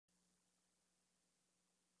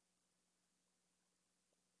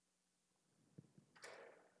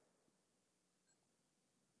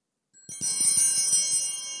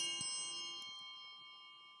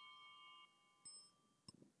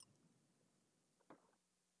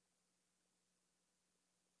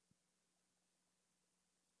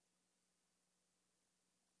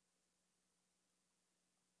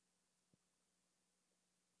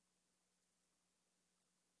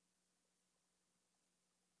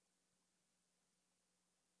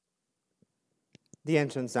The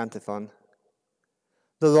entrance antiphon.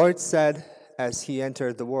 The Lord said as he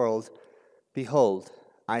entered the world, "Behold,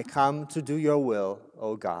 I come to do your will,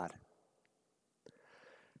 O God."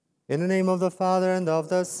 In the name of the Father, and of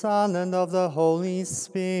the Son, and of the Holy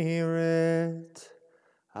Spirit.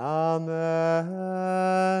 Amen.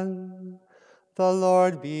 The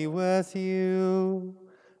Lord be with you,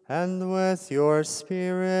 and with your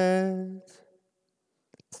spirit.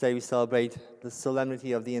 Today we celebrate the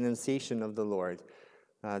solemnity of the Annunciation of the Lord.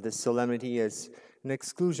 This solemnity is an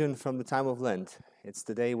exclusion from the time of Lent. It's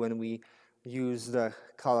the day when we use the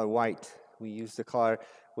color white. We use the color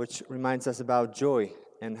which reminds us about joy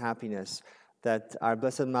and happiness, that our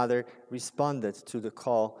Blessed Mother responded to the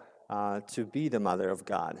call to be the Mother of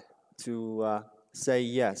God, to say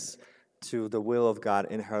yes to the will of God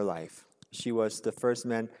in her life. She was the first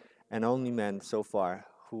man and only man so far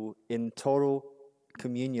who, in total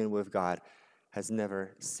communion with God, has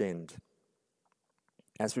never sinned.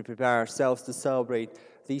 As we prepare ourselves to celebrate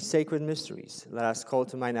these sacred mysteries, let us call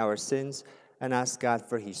to mind our sins and ask God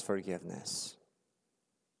for his forgiveness.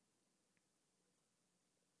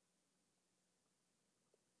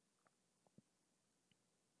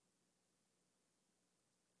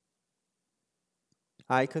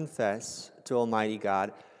 I confess to Almighty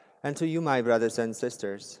God and to you, my brothers and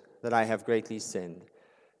sisters, that I have greatly sinned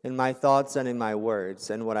in my thoughts and in my words,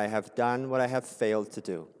 and what I have done, what I have failed to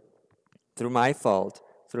do. Through my fault,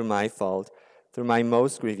 through my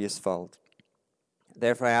most grievous fault.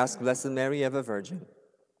 Therefore I ask Blessed Mary, ever Virgin,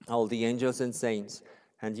 all the angels and saints,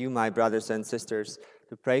 and you, my brothers and sisters,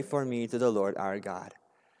 to pray for me to the Lord our God.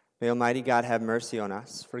 May Almighty God have mercy on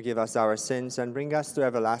us, forgive us our sins, and bring us to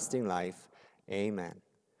everlasting life. Amen.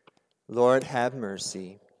 Lord, have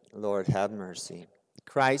mercy. Lord, have mercy.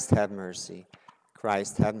 Christ, have mercy.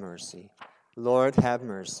 Christ, have mercy. Lord, have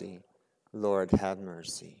mercy. Lord, have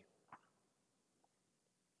mercy.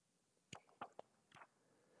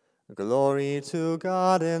 Glory to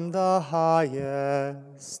God in the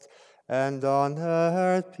highest, and on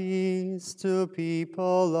earth peace to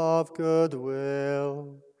people of good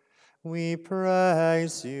will. We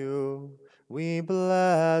praise you, we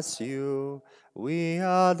bless you, we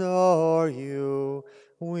adore you,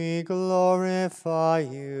 we glorify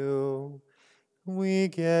you. We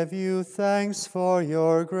give you thanks for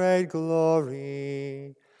your great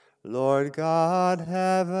glory, Lord God,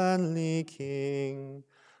 heavenly King.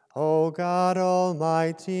 O God,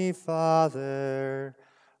 Almighty Father,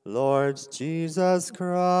 Lord Jesus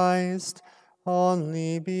Christ,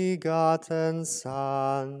 only begotten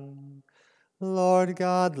Son, Lord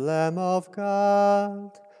God, Lamb of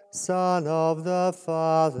God, Son of the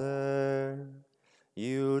Father,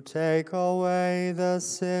 you take away the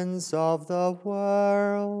sins of the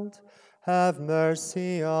world, have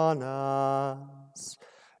mercy on us.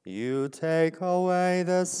 You take away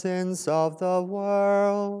the sins of the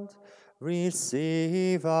world,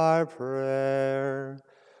 receive our prayer.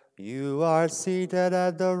 You are seated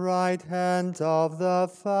at the right hand of the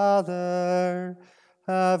Father,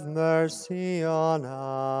 have mercy on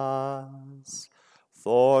us.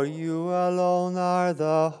 For you alone are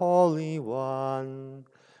the Holy One,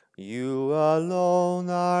 you alone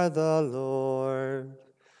are the Lord.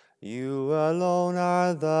 You alone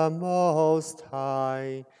are the Most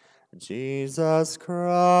High, Jesus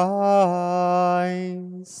Christ,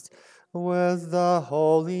 with the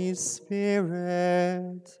Holy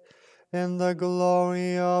Spirit, in the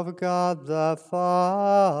glory of God the Father.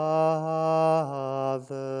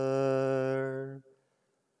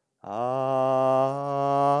 Amen.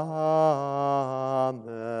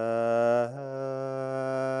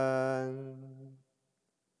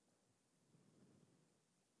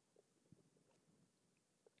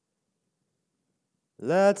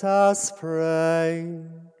 Let us pray.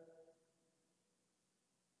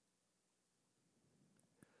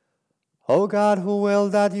 O God, who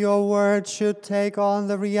willed that your word should take on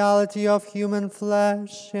the reality of human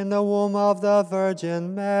flesh in the womb of the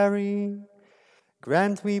Virgin Mary,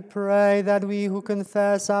 grant, we pray, that we who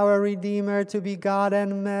confess our Redeemer to be God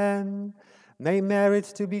and man may merit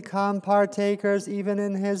to become partakers even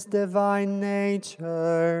in his divine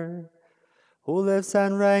nature, who lives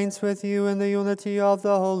and reigns with you in the unity of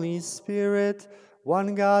the Holy Spirit,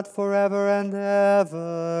 one God forever and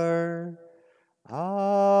ever.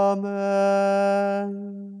 Amen.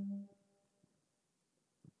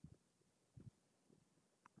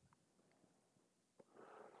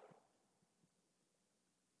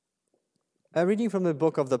 A reading from the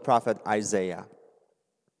book of the prophet Isaiah.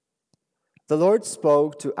 The Lord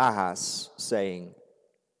spoke to Ahaz, saying,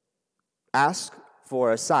 "Ask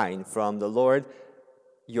for a sign from the Lord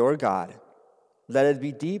your God. Let it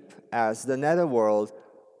be deep as the netherworld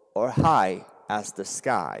or high as the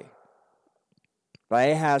sky. But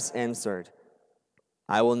Ahaz answered,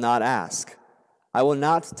 I will not ask. I will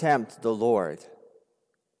not tempt the Lord.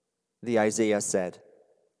 The Isaiah said,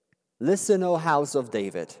 Listen, O house of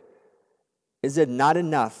David. Is it not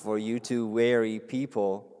enough for you to weary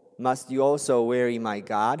people? Must you also weary my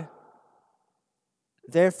God?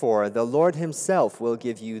 Therefore, the Lord himself will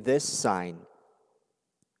give you this sign.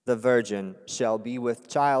 The virgin shall be with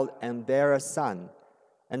child and bear a son,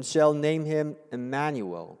 and shall name him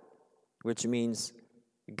Emmanuel, which means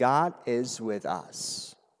God is with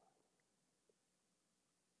us.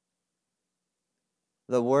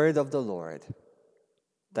 The word of the Lord.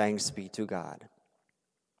 Thanks be to God.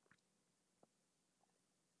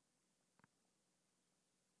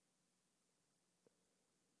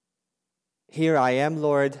 Here I am,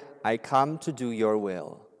 Lord, I come to do your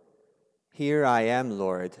will. Here I am,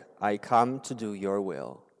 Lord, I come to do your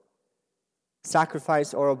will.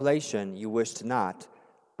 Sacrifice or oblation you wished not,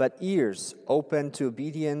 but ears open to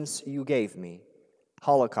obedience you gave me.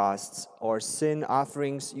 Holocausts or sin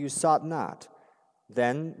offerings you sought not.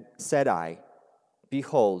 Then said I,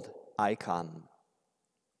 Behold, I come.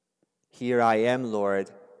 Here I am, Lord,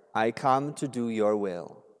 I come to do your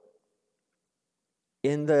will.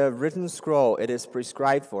 In the written scroll it is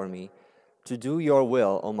prescribed for me, to do your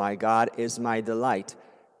will, O my God, is my delight,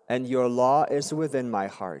 and your law is within my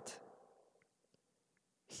heart.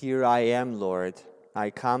 Here I am, Lord, I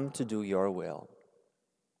come to do your will.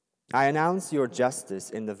 I announce your justice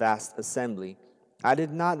in the vast assembly. I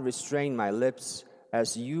did not restrain my lips,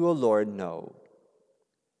 as you, O Lord, know.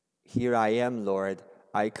 Here I am, Lord,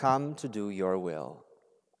 I come to do your will.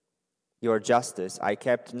 Your justice I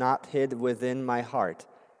kept not hid within my heart.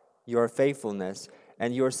 Your faithfulness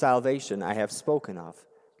and your salvation I have spoken of.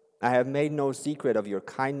 I have made no secret of your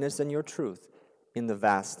kindness and your truth in the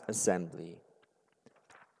vast assembly.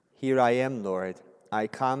 Here I am, Lord, I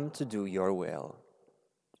come to do your will.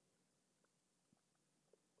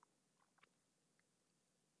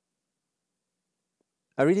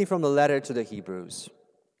 A reading from the letter to the Hebrews.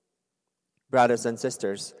 Brothers and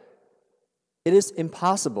sisters, it is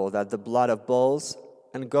impossible that the blood of bulls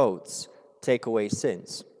and goats take away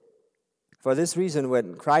sins. For this reason,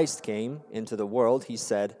 when Christ came into the world, he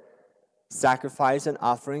said, Sacrifice and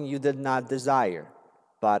offering you did not desire,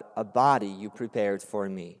 but a body you prepared for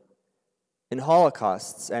me. In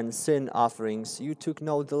holocausts and sin offerings you took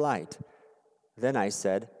no delight. Then I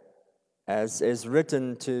said, As is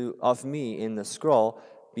written of me in the scroll,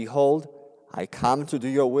 Behold, I come to do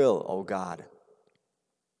your will, O God.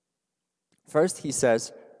 First he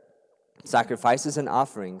says, Sacrifices and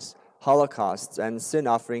offerings, holocausts and sin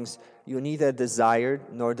offerings you neither desired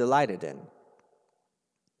nor delighted in.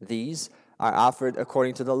 These are offered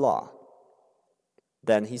according to the law.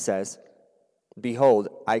 Then he says, Behold,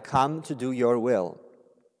 I come to do your will.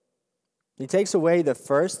 He takes away the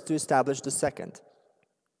first to establish the second.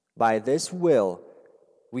 By this will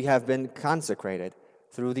we have been consecrated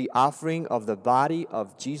through the offering of the body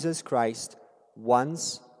of Jesus Christ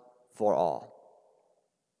once for all.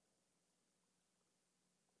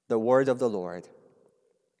 The word of the Lord.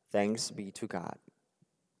 Thanks be to God.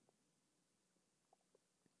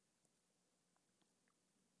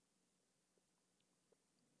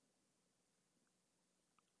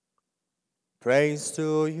 Praise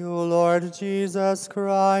to you, Lord Jesus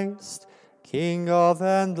Christ, King of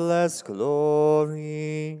endless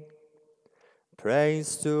glory.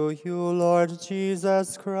 Praise to you, Lord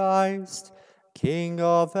Jesus Christ, King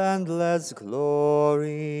of endless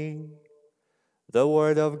glory. The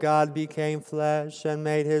Word of God became flesh and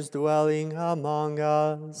made his dwelling among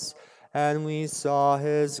us, and we saw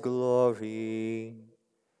his glory.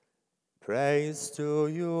 Praise to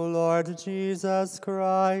you, Lord Jesus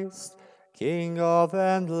Christ, King of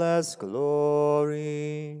endless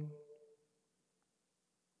glory.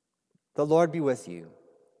 The Lord be with you,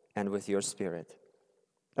 and with your spirit.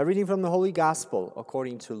 A reading from the Holy Gospel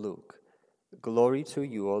according to Luke. Glory to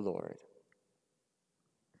you, O Lord.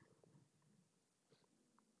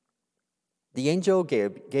 The angel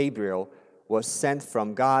Gabriel was sent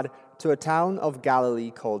from God to a town of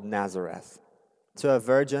Galilee called Nazareth, to a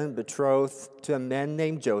virgin betrothed to a man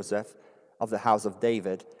named Joseph of the house of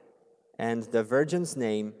David, and the virgin's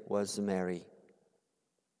name was Mary.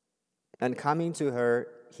 And coming to her,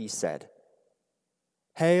 he said,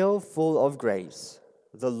 Hail, full of grace,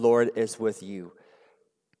 the Lord is with you.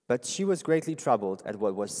 But she was greatly troubled at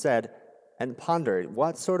what was said, and pondered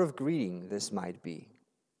what sort of greeting this might be.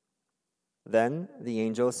 Then the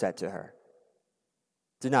angel said to her,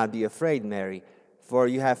 Do not be afraid, Mary, for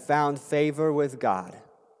you have found favor with God.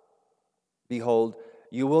 Behold,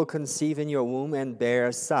 you will conceive in your womb and bear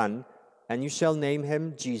a son, and you shall name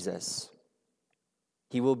him Jesus.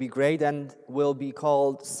 He will be great and will be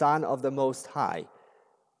called Son of the Most High,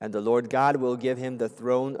 and the Lord God will give him the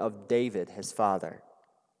throne of David his father.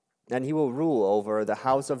 And he will rule over the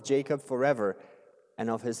house of Jacob forever, and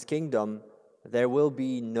of his kingdom there will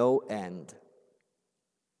be no end.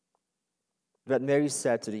 But Mary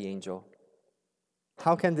said to the angel,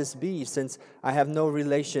 "How can this be, since I have no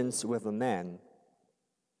relations with a man?"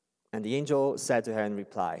 And the angel said to her in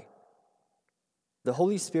reply, "The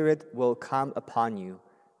Holy Spirit will come upon you,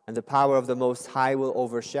 and the power of the Most High will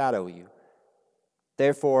overshadow you.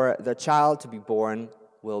 Therefore, the child to be born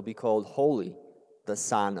will be called Holy, the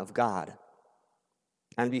Son of God.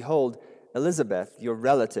 And behold, Elizabeth, your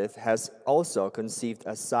relative, has also conceived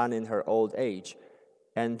a son in her old age,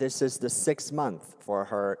 and this is the 6th month for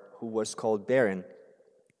her who was called barren,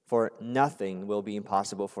 for nothing will be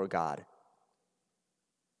impossible for God."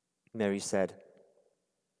 Mary said,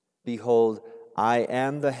 "Behold, I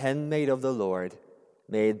am the handmaid of the Lord.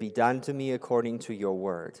 May it be done to me according to your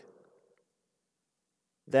word."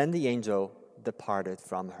 Then the angel departed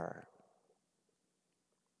from her.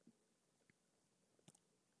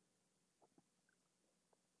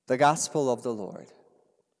 The Gospel of the Lord.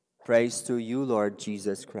 Praise to you, Lord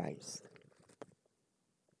Jesus Christ.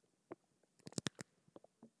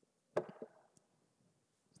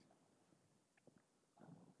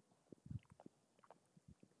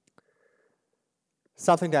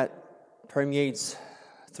 Something that permeates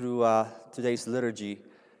through today's liturgy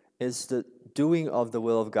is the doing of the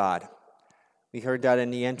will of God. We heard that in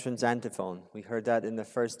the entrance antiphon. We heard that in the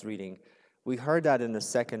first reading. We heard that in the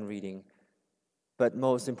second reading. But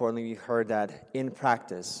most importantly, we heard that in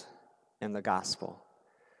practice in the gospel.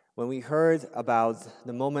 When we heard about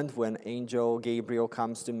the moment when angel Gabriel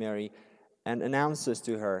comes to Mary and announces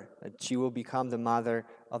to her that she will become the mother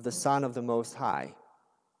of the Son of the Most High,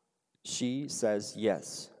 she says,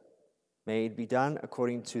 "Yes, may it be done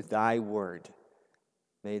according to thy word.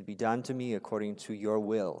 May it be done to me according to your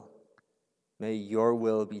will. May your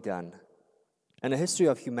will be done." In the history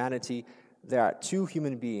of humanity, there are 2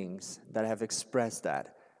 human beings that have expressed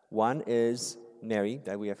that. One is Mary,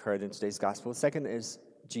 that we have heard in today's gospel. Second is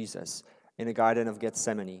Jesus in the Garden of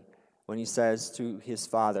Gethsemane, when he says to his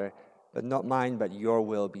Father, "But not mine, but your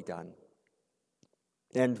will be done."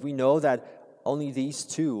 And we know that only these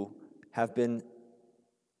 2 have been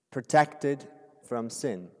protected from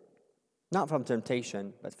sin. Not from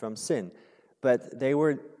temptation, but from sin. But they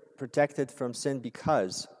were protected from sin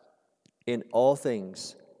because in all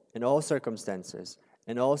things, in all circumstances,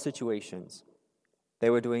 in all situations, they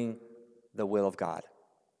were doing the will of God.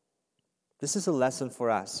 This is a lesson for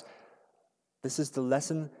us. This is the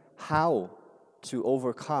lesson how to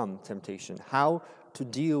overcome temptation, how to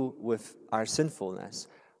deal with our sinfulness,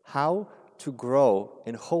 how to grow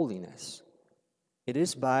in holiness. It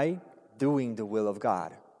is by doing the will of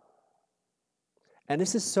God. And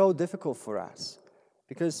this is so difficult for us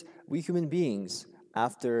because we human beings,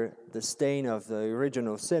 after the stain of the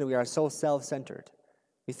original sin, we are so self-centered.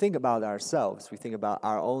 We think about ourselves, we think about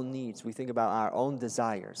our own needs, we think about our own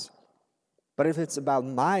desires. But if it's about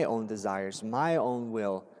my own desires, my own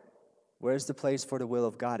will, where's the place for the will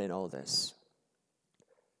of God in all this?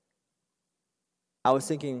 I was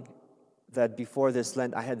thinking that before this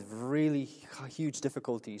Lent, I had really huge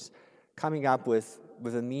difficulties coming up with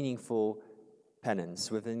a meaningful penance,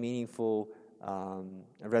 with a meaningful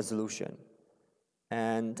resolution.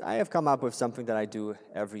 And I have come up with something that I do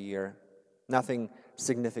every year, nothing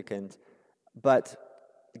significant, but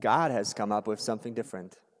God has come up with something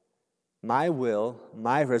different. My will,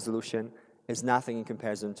 my resolution, is nothing in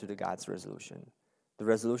comparison to the God's resolution. The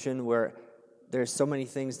resolution where there's so many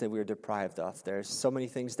things that we're deprived of. There's so many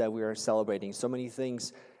things that we are celebrating, so many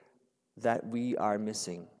things that we are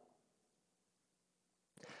missing.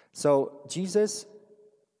 So Jesus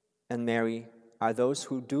and Mary are those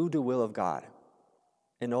who do the will of God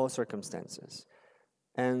in all circumstances.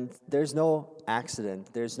 And there's no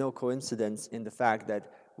accident, there's no coincidence in the fact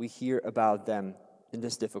that we hear about them in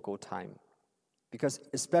this difficult time. Because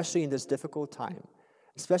especially in this difficult time,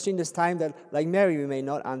 especially in this time that, like Mary, we may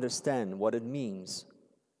not understand what it means,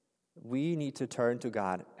 we need to turn to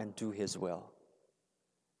God and do His will.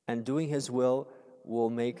 And doing His will will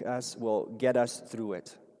get us through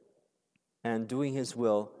it. And doing His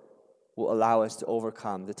will allow us to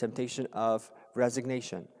overcome the temptation of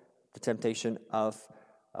resignation, the temptation of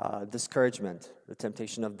discouragement, the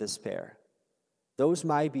temptation of despair. Those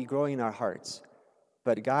might be growing in our hearts,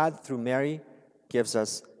 but God, through Mary, gives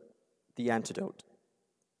us the antidote.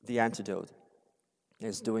 The antidote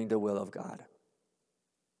is doing the will of God.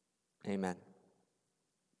 Amen.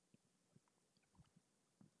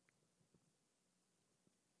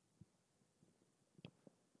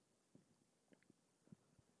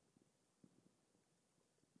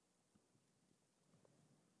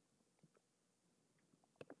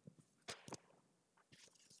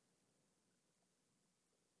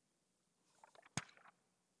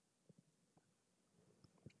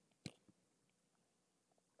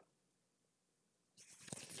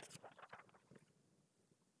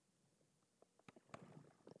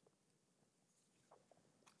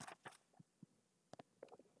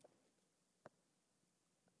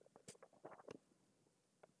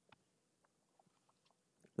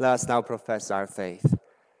 Let us now profess our faith.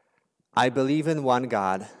 I believe in one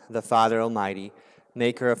God, the Father Almighty,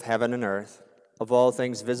 maker of heaven and earth, of all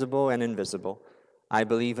things visible and invisible. I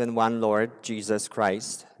believe in one Lord, Jesus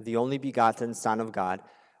Christ, the only begotten Son of God,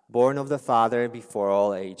 born of the Father before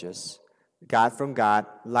all ages. God from God,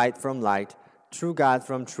 light from light, true God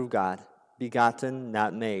from true God, begotten,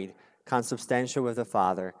 not made, consubstantial with the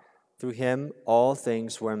Father. Through him all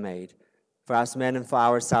things were made. For us men and for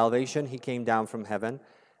our salvation he came down from heaven,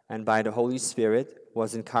 and by the Holy Spirit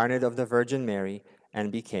was incarnate of the Virgin Mary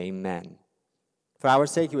and became man. For our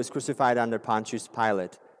sake he was crucified under Pontius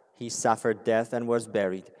Pilate. He suffered death and was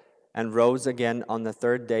buried, and rose again on the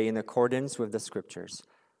third day in accordance with the Scriptures.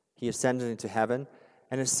 He ascended into heaven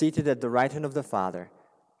and is seated at the right hand of the Father.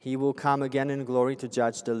 He will come again in glory to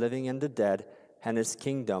judge the living and the dead, and his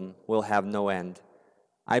kingdom will have no end.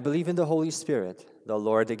 I believe in the Holy Spirit, the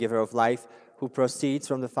Lord, the giver of life, who proceeds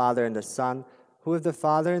from the Father and the Son, who with the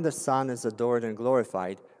Father and the Son is adored and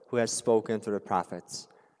glorified, who has spoken through the prophets.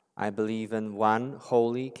 I believe in one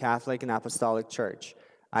holy, Catholic, and Apostolic Church.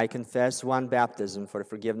 I confess one baptism for the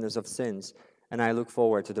forgiveness of sins, and I look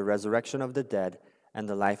forward to the resurrection of the dead and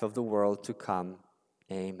the life of the world to come.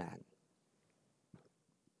 Amen.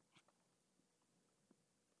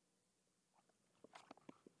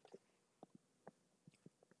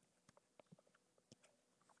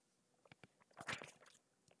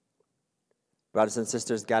 Brothers and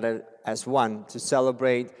sisters gathered as one to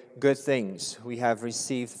celebrate good things we have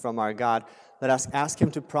received from our God, let us ask him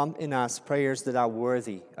to prompt in us prayers that are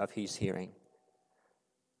worthy of his hearing.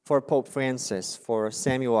 For Pope Francis, for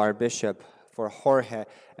Samuel, our bishop, for Jorge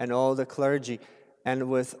and all the clergy, and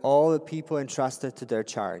with all the people entrusted to their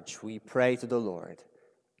charge, we pray to the Lord.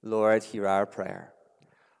 Lord, hear our prayer.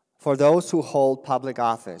 For those who hold public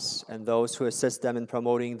office and those who assist them in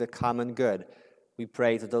promoting the common good, we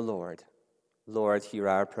pray to the Lord. Lord, hear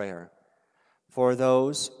our prayer. For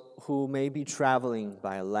those who may be traveling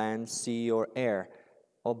by land, sea, or air,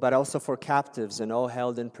 but also for captives and all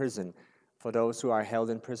held in prison, for those who are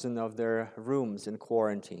held in prison of their rooms in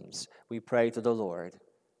quarantines, we pray to the Lord.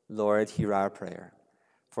 Lord, hear our prayer.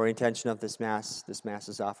 For intention of this Mass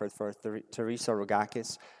is offered for Teresa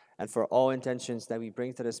Rogakis, and for all intentions that we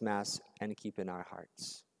bring to this Mass and keep in our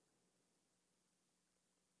hearts.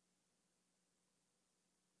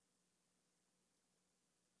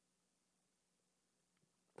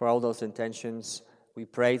 For all those intentions, we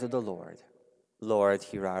pray to the Lord. Lord,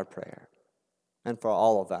 hear our prayer. And for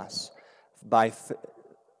all of us,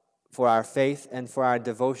 for our faith and for our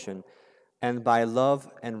devotion, and by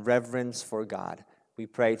love and reverence for God, we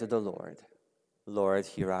pray to the Lord. Lord,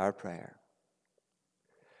 hear our prayer.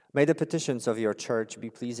 May the petitions of your church be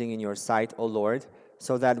pleasing in your sight, O Lord,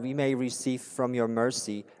 so that we may receive from your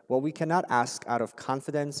mercy what we cannot ask out of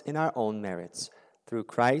confidence in our own merits. Through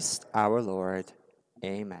Christ our Lord.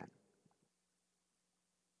 Amen.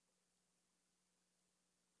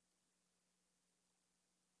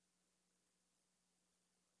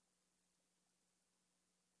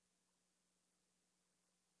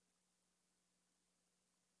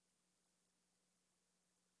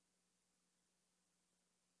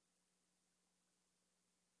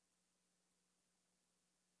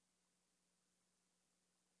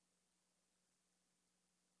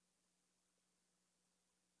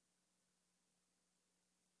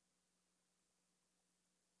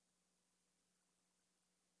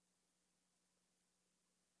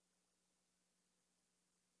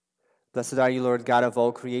 Blessed are you, Lord God of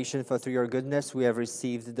all creation, for through your goodness we have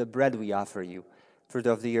received the bread we offer you, fruit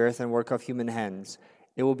of the earth and work of human hands.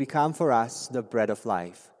 It will become for us the bread of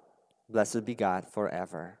life. Blessed be God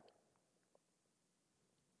forever.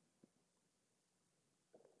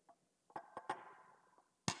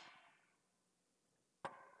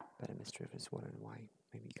 By the mystery of his water and wine,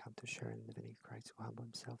 may we come to share in the divinity of Christ, who humbled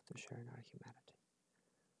himself to share in our humanity.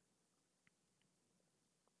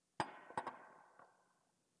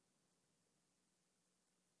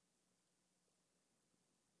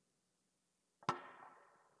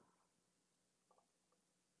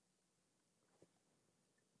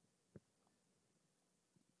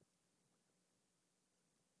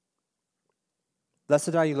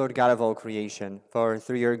 Blessed are you, Lord God of all creation, for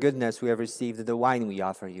through your goodness we have received the wine we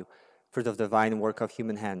offer you, fruit of the divine work of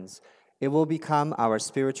human hands. It will become our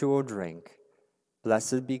spiritual drink.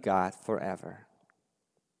 Blessed be God forever.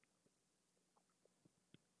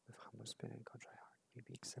 With humble spirit and contrite heart, may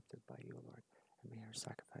be accepted by you, Lord, and may our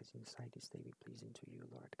sacrifice in sight this day be pleasing to you,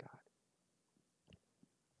 Lord God.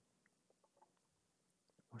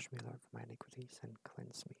 Wash me, Lord, from my iniquities and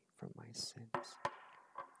cleanse me from my sins.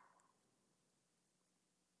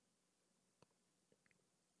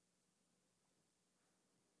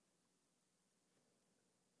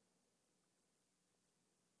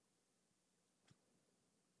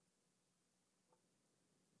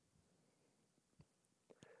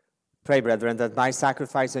 Pray, brethren, that my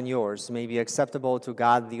sacrifice and yours may be acceptable to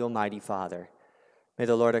God the Almighty Father. May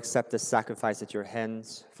the Lord accept this sacrifice at your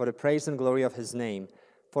hands for the praise and glory of his name,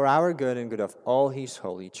 for our good and good of all his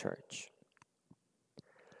holy church.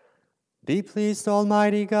 Be pleased,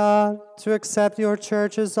 Almighty God, to accept your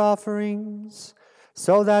church's offerings,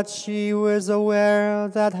 so that she who is aware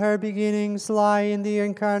that her beginnings lie in the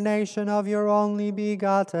incarnation of your only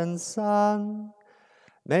begotten Son,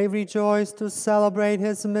 may rejoice to celebrate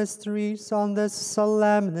his mysteries on this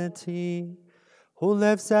solemnity, who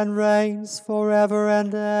lives and reigns forever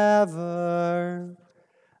and ever.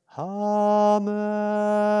 Amen.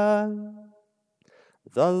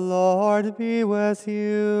 The Lord be with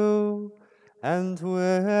you, and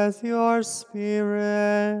with your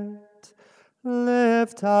spirit.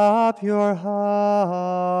 Lift up your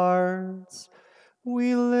hearts.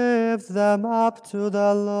 We lift them up to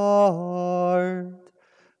the Lord.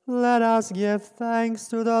 Let us give thanks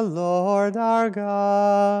to the Lord our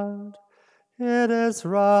God. It is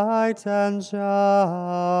right and just.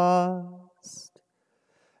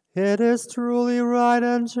 It is truly right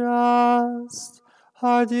and just,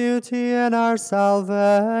 our duty and our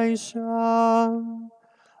salvation,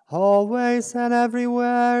 always and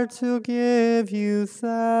everywhere to give you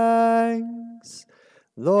thanks.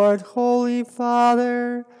 Lord, Holy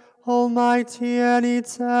Father, Almighty and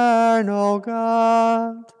eternal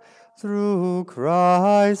God, through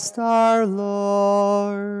Christ our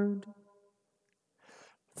Lord.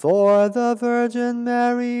 For the Virgin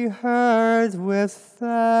Mary heard with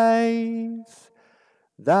faith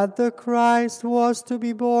that the Christ was to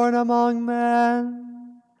be born among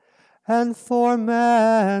men, and for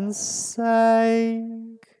men's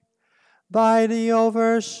sake, by the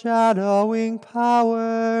overshadowing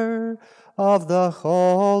power of the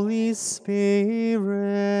Holy Spirit.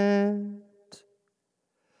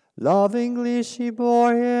 Lovingly she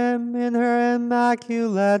bore him in her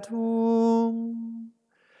immaculate womb,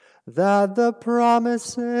 that the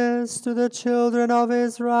promises to the children of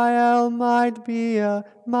Israel might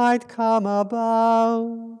come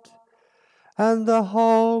about, and the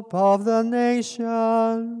hope of the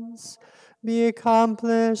nations be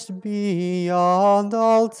accomplished beyond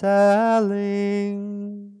all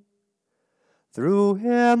telling. Through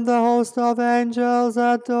him the host of angels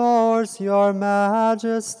adores your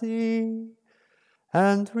majesty,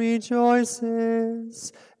 and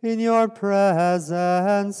rejoices in your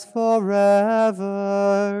presence forever.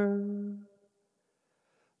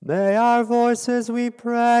 May our voices, we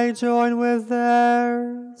pray, join with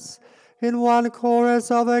theirs in one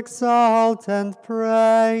chorus of exultant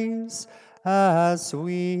praise as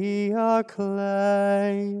we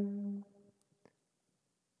acclaim.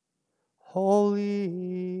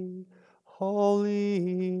 Holy,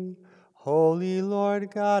 holy, holy Lord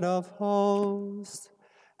God of hosts,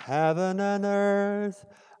 heaven and earth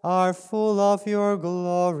are full of your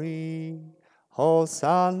glory.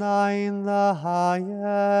 Hosanna in the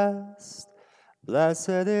highest.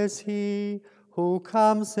 Blessed is he who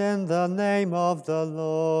comes in the name of the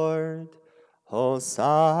Lord.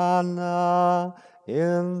 Hosanna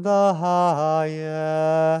in the highest.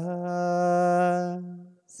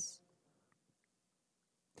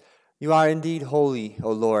 You are indeed holy,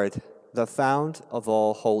 O Lord, the fount of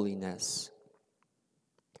all holiness.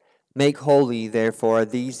 Make holy, therefore,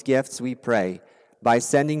 these gifts, we pray, by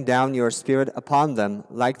sending down your Spirit upon them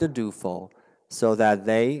like the dewfall, so that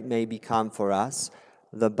they may become for us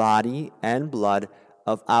the body and blood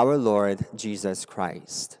of our Lord Jesus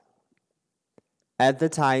Christ. At the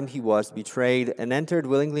time he was betrayed and entered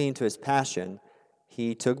willingly into his passion,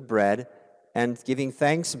 he took bread, and giving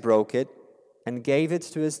thanks broke it, and gave it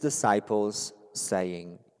to his disciples,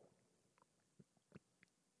 saying,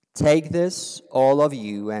 "Take this, all of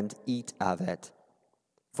you, and eat of it,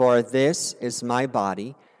 for this is my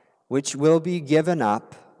body, which will be given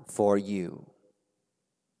up for you."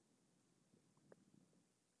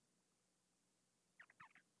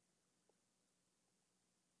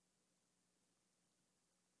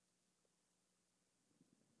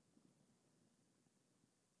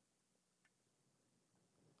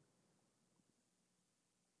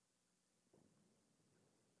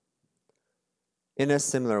 In a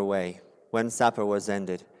similar way, when supper was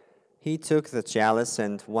ended, he took the chalice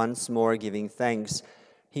and once more giving thanks,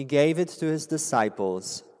 he gave it to his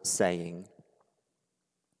disciples, saying,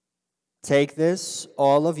 "Take this,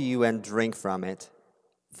 all of you, and drink from it,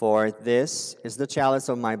 for this is the chalice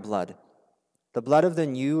of my blood, the blood of the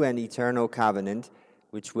new and eternal covenant,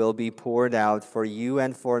 which will be poured out for you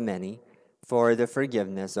and for many for the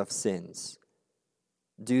forgiveness of sins.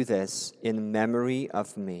 Do this in memory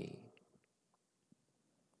of me."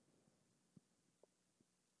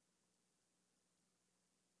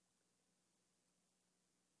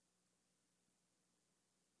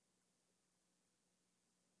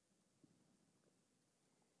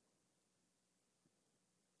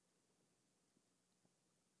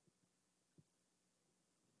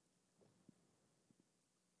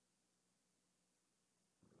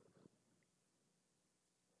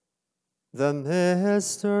 The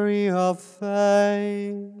mystery of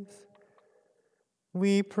faith.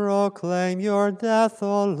 We proclaim your death,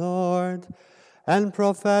 O Lord, and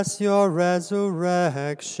profess your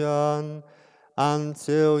resurrection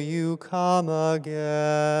until you come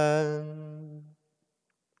again.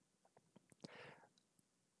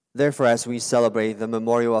 Therefore, as we celebrate the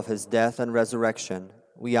memorial of his death and resurrection,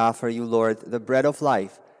 we offer you, Lord, the bread of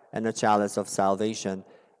life and the chalice of salvation,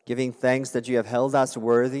 giving thanks that you have held us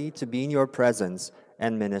worthy to be in your presence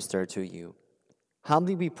and minister to you.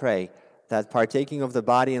 Humbly we pray that, partaking of the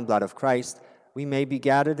body and blood of Christ, we may be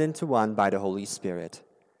gathered into one by the Holy Spirit.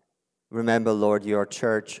 Remember, Lord, your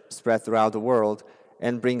church spread throughout the world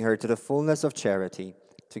and bring her to the fullness of charity,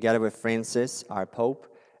 together with Francis, our Pope,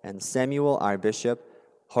 and Samuel, our Bishop,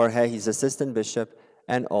 Jorge, his assistant bishop,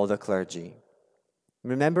 and all the clergy.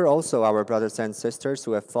 Remember also our brothers and sisters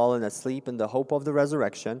who have fallen asleep in the hope of the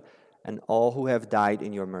resurrection, and all who have died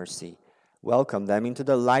in your mercy. Welcome them into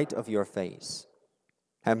the light of your face.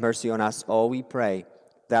 Have mercy on us all, we pray,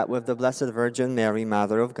 that with the Blessed Virgin Mary,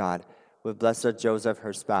 Mother of God, with blessed Joseph,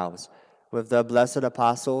 her spouse, with the blessed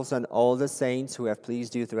apostles and all the saints who have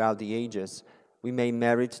pleased you throughout the ages, we may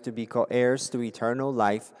merit to be co-heirs to eternal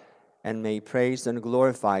life, and may praise and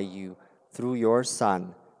glorify you through your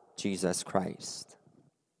Son, Jesus Christ.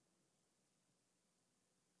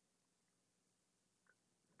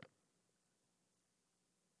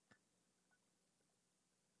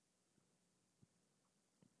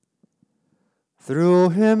 Through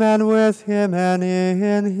him and with him and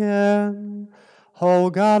in him, O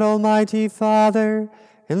God, Almighty Father,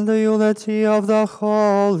 in the unity of the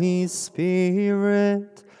Holy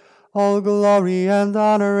Spirit, all glory and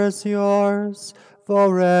honor is yours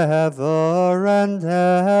forever and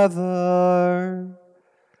ever.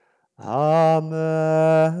 Amen.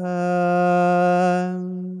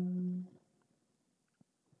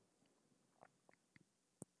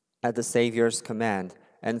 At the Savior's command,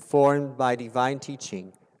 and formed by divine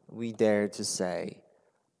teaching, we dare to say,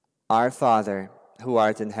 Our Father, who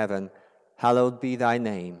art in heaven, hallowed be thy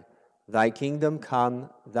name. Thy kingdom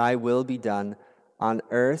come, thy will be done, on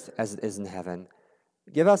earth as it is in heaven.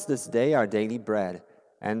 Give us this day our daily bread,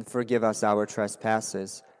 and forgive us our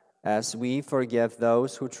trespasses, as we forgive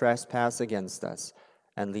those who trespass against us.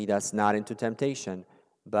 And lead us not into temptation,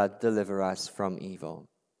 but deliver us from evil.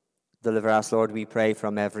 Deliver us, Lord, we pray,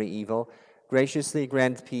 from every evil. Graciously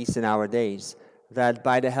grant peace in our days, that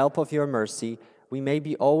by the help of your mercy we may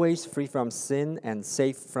be always free from sin and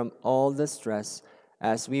safe from all distress,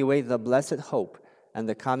 as we await the blessed hope and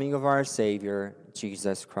the coming of our Savior,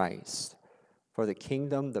 Jesus Christ. For the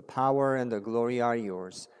kingdom, the power, and the glory are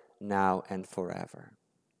yours, now and forever.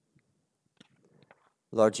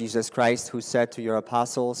 Lord Jesus Christ, who said to your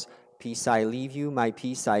apostles, Peace I leave you, my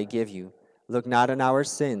peace I give you, look not on our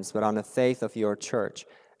sins, but on the faith of your church,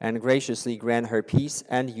 and graciously grant her peace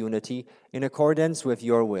and unity in accordance with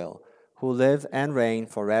your will, who live and reign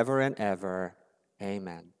forever and ever.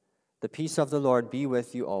 Amen. The peace of the Lord be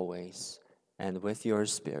with you always, and with your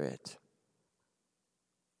spirit.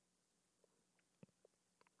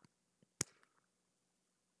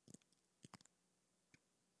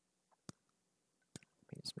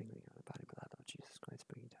 May the body and blood of Jesus Christ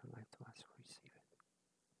bring eternal life to us who receive it.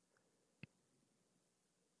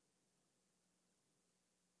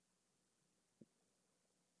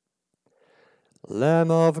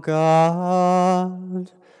 Lamb of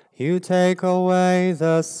God, you take away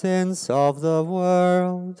the sins of the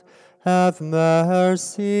world. Have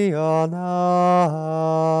mercy on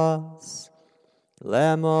us.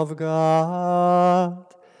 Lamb of God,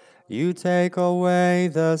 you take away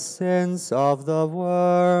the sins of the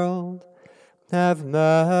world. Have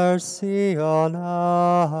mercy on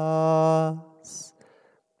us.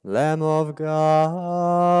 Lamb of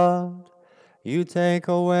God, You take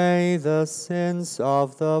away the sins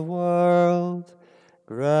of the world.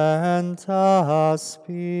 Grant us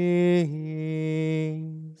peace.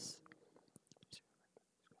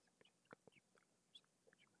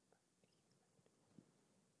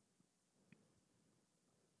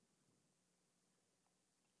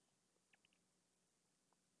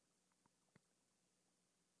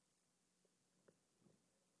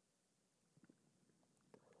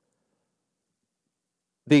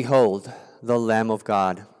 Behold, the Lamb of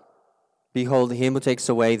God. Behold him who takes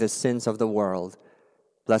away the sins of the world.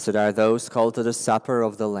 Blessed are those called to the supper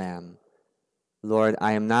of the Lamb. Lord,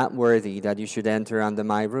 I am not worthy that you should enter under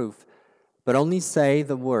my roof, but only say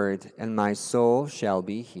the word, and my soul shall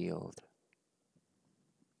be healed.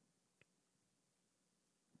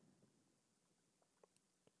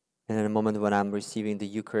 And in a moment when I'm receiving the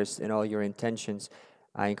Eucharist and all your intentions,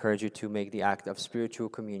 I encourage you to make the act of spiritual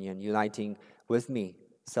communion, uniting with me,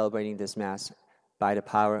 celebrating this Mass by the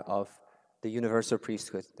power of the universal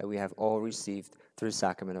priesthood that we have all received through the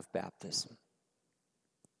sacrament of baptism.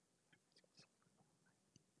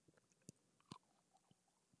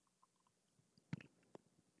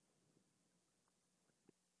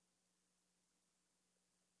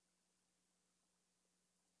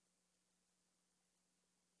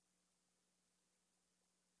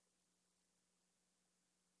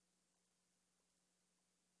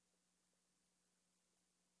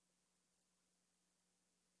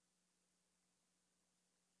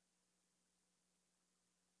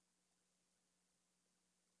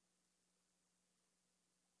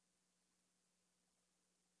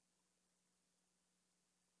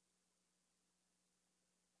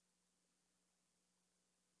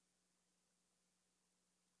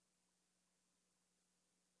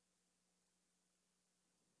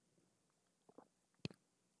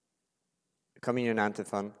 Communion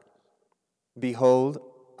antiphon. Behold,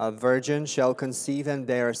 a virgin shall conceive and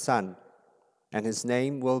bear a son, and his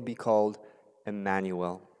name will be called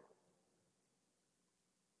Emmanuel.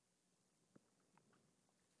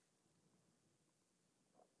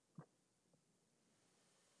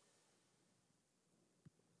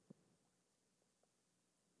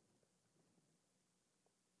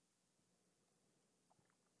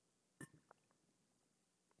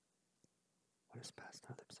 What is past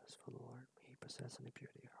our lips as for the Lord, may he possess in the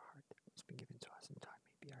purity of our heart. It's been given to us in time,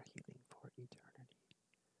 may be our healing for eternity.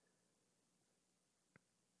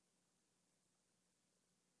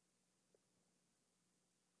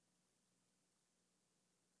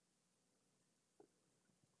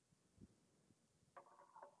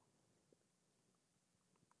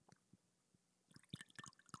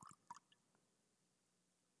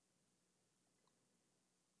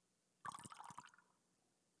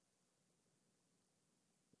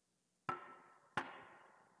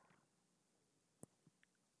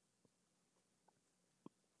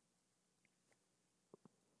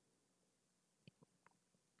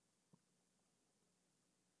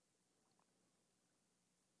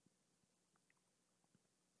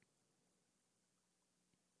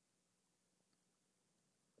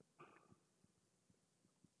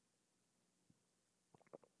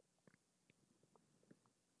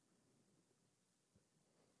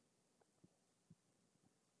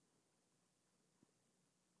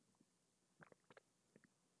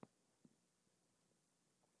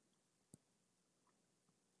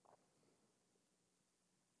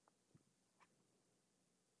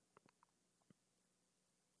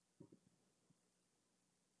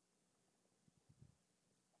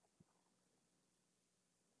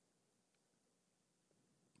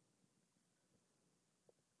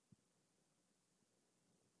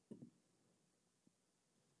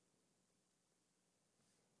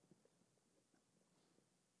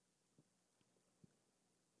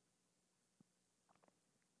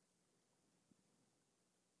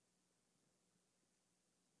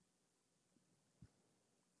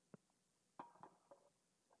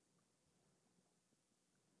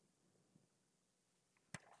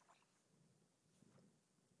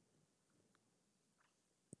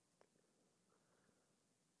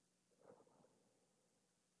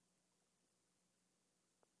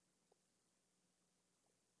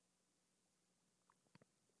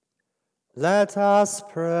 Let us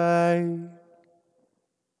pray.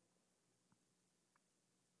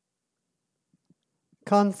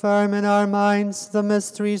 Confirm in our minds the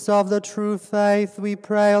mysteries of the true faith, we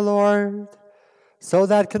pray, Lord, so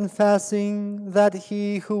that confessing that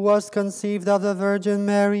he who was conceived of the Virgin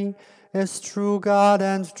Mary is true God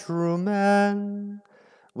and true man,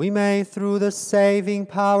 we may, through the saving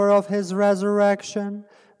power of his resurrection,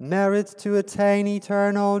 merit to attain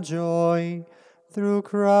eternal joy through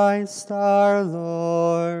Christ our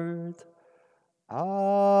Lord.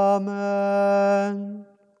 Amen.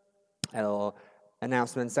 Hello,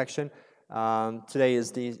 announcement section. Today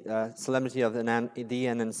is the Solemnity of the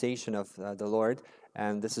Annunciation of the Lord,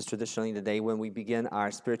 and this is traditionally the day when we begin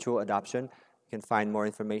our spiritual adoption. You can find more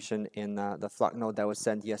information in the flock note that was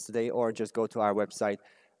sent yesterday, or just go to our website,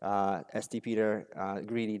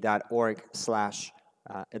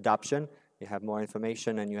 stpetergreeley.org/adoption. You have more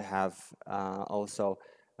information, and you have also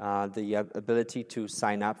the ability to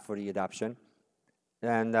sign up for the adoption.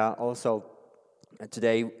 And also,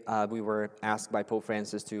 today we were asked by Pope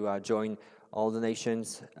Francis to join all the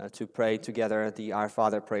nations to pray together the Our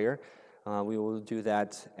Father prayer. We will do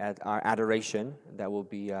that at our adoration. That will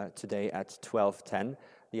be today at 12:10.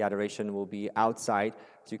 The adoration will be outside,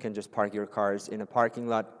 so you can just park your cars in a parking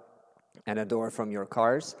lot and a door from your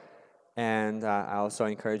cars. And I also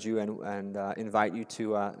encourage you and invite you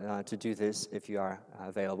to do this if you are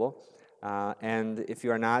available. And if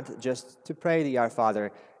you are not, just to pray the Our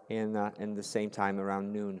Father in the same time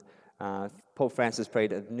around noon. Pope Francis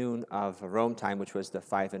prayed at noon of Rome time, which was the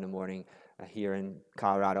 5 in the morning here in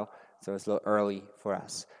Colorado. So it's a little early for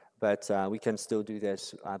us. But we can still do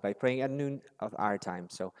this by praying at noon of our time.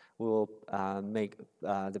 So we will make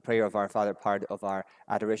the prayer of Our Father part of our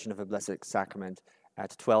adoration of the Blessed Sacrament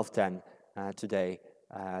at 12:10 today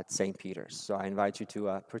at St. Peter's. So I invite you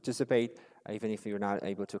to participate, even if you're not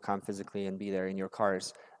able to come physically and be there in your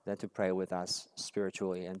cars, then to pray with us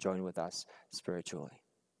spiritually and join with us spiritually.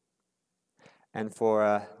 And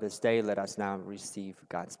for this day, let us now receive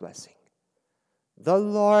God's blessing. The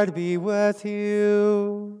Lord be with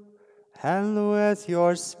you and with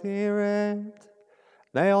your spirit.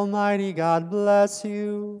 May Almighty God bless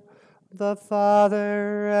you, the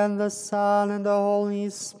Father, and the Son, and the Holy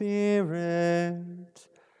Spirit.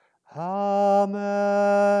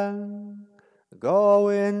 Amen. Go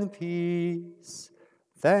in peace.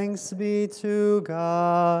 Thanks be to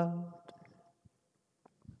God.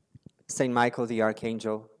 Saint Michael the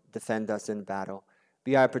Archangel, defend us in battle.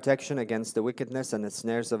 Be our protection against the wickedness and the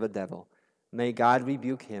snares of the devil. May God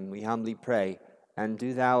rebuke him, we humbly pray. And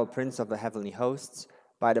do thou, O Prince of the heavenly hosts,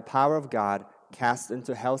 by the power of God, cast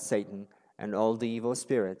into hell Satan and all the evil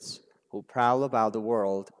spirits who prowl about the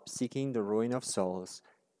world, seeking the ruin of souls.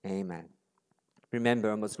 Amen. Remember,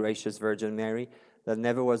 O most gracious Virgin Mary, that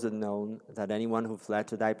never was it known that anyone who fled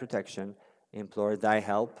to thy protection, implored thy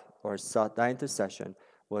help, or sought thy intercession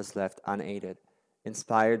was left unaided.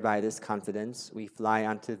 Inspired by this confidence, we fly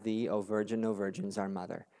unto thee, O Virgin, O Virgins, our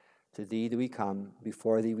Mother. To thee do we come,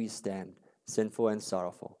 before thee we stand, sinful and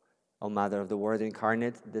sorrowful. O Mother of the Word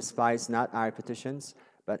incarnate, despise not our petitions,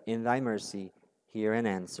 but in thy mercy hear and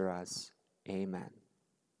answer us. Amen.